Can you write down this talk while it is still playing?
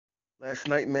Last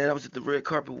night, man, I was at the red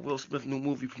carpet with Will Smith's new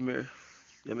movie premiere.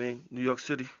 I mean, New York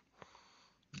City.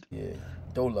 Yeah,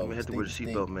 Dolo. I mean, I had to wear the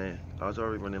seatbelt, man. I was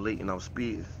already running late and I was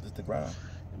speeding. Just the ground.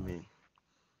 I mean,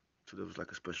 so that was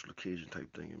like a special occasion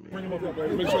type thing. I mean, bring him up,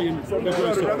 baby. Make sure you. Hey,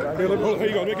 here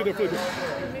you go. Make it that flip.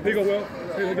 Here you go, Will.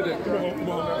 Hey, look at that. Come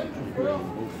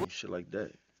on. Shit like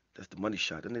that. That's the money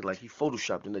shot. And they like he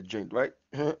photoshopped in that joint, right?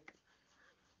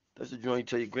 That's the joint you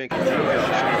tell your grandkids.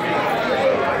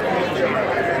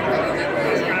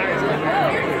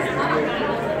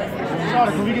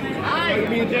 Can we get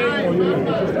me and Jay?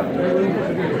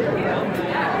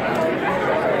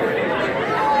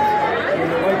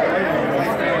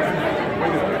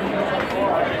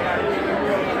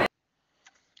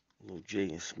 Little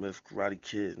Jaden Smith, Karate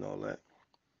Kid, and all that.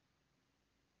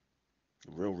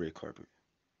 Real red carpet.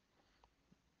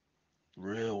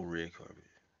 Real red carpet.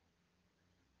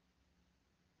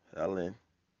 Ellen.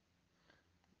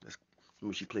 That's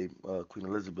when she played Queen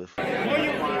Elizabeth. No,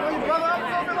 you're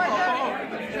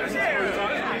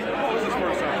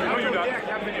not.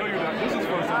 This is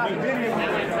first time.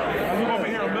 I'm over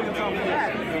here a million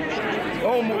times.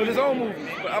 Own movie, his own movie.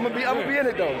 I'm gonna be in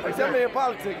it though. Except in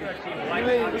politics.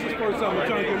 This is first time. I'm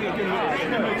trying to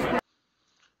get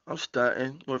I'm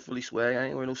starting, we're fully swag. I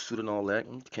ain't wearing no suit and all that.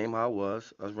 Came how I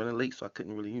was. I was running late, so I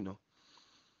couldn't really,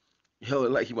 Yo,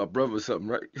 like he my brother or something,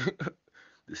 right?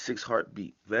 The 6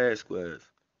 Heartbeat, Vasquez.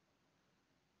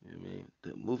 You know what I mean?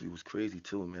 The movie was crazy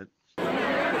too, man. The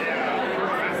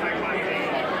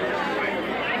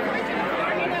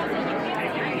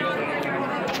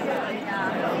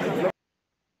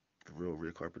real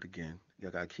red carpet again.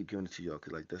 Y'all gotta keep giving it to y'all,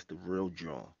 cause like that's the real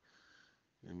draw.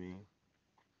 You know what I mean?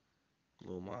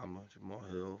 Lil Mama, Jamal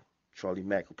Hill, Charlie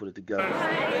Mack who put it together.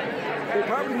 They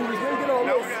probably need to get on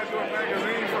this.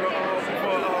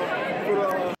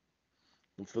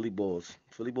 And Philly Balls.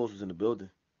 Philly Balls was in the building.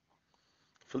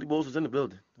 Philly Balls was in the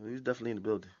building. He was definitely in the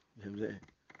building. You know what I'm saying?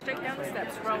 Straight down the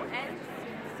steps, row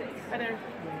N6. Right there.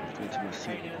 Go to my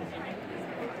seat.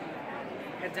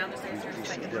 Head down the stairs. You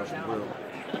sit down for real.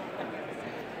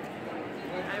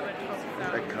 I would hope so.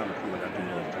 That kind of cool. Like I do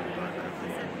know things about that. I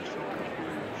think I'm just for a couple of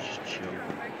days. Just chill.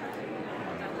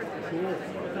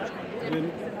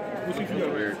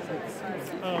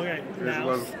 Oh, okay.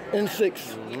 N6.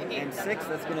 N6,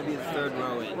 that's going to be the third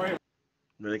row in.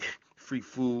 Like, free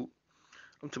food.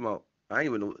 I'm talking about, I ain't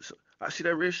even know. I see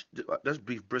that rich, that's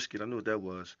beef brisket. I knew what that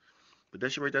was. But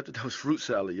that shit right there, that was fruit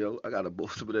salad, yo. I got a bowl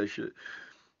of that shit.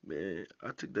 Man,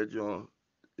 I took that joint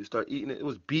and started eating it. It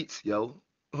was beets, yo.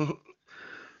 I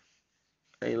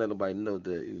ain't let nobody know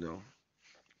that,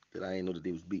 that I ain't know that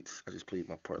they was beets. I just played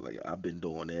my part like, I've been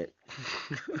doing that.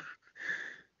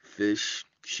 Fish,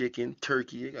 chicken,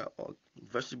 turkey. I got all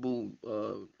vegetable,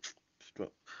 I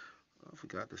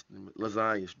forgot this name.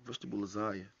 Lasagna, vegetable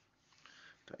lasagna.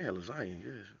 I had lasagna,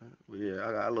 yes. But yeah,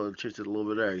 I love to taste a little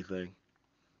bit of everything.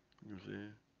 You know what I'm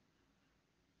saying?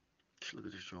 Just look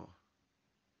at this joint.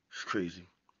 It's crazy.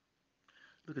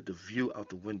 Look at the view out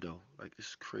the window. Like,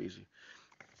 it's crazy.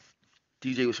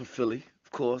 DJ was from Philly,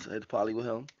 of course. I had to poly with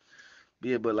him. But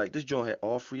yeah, but like, this joint had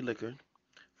all free liquor.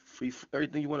 Free,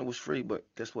 everything you wanted was free, but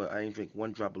guess what? I ain't drink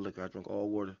one drop of liquor. I drank all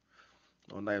water.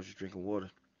 All night I was just drinking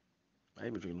water. I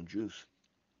ain't been drinking no juice.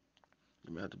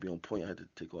 I had to be on point. I had to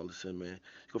take all this in, man.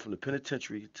 You go from the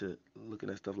penitentiary to looking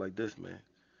at stuff like this, man.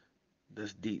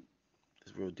 That's deep.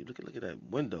 That's real deep. Look at that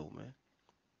window, man.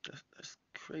 That's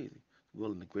crazy.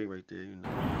 Will in the gray right there,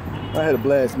 I had a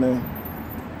blast, man.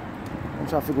 I'm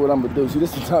trying to figure what I'm gonna do. See,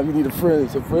 this is the time you need some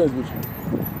friends with you.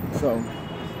 So,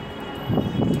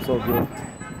 it's all good.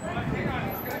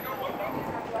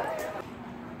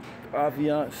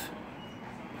 Aviance.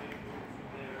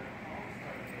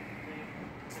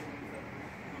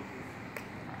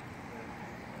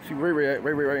 See Ray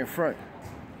right in front.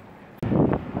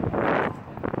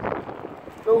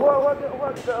 So who I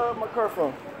get my car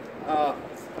from?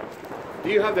 Do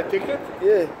you have the ticket?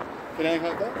 Yeah. Can I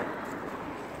have that?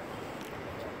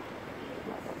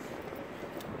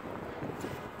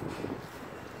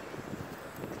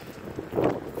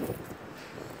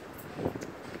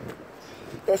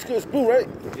 That's good. It's blue, right?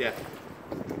 Yeah.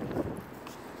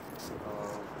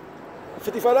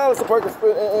 $55 to park in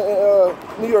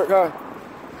New York, huh?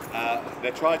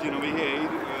 They're charging over here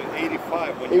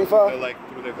 85 when 85? you like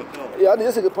through the hotel. Yeah, I think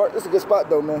this is a good part. This is a good spot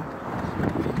though, man.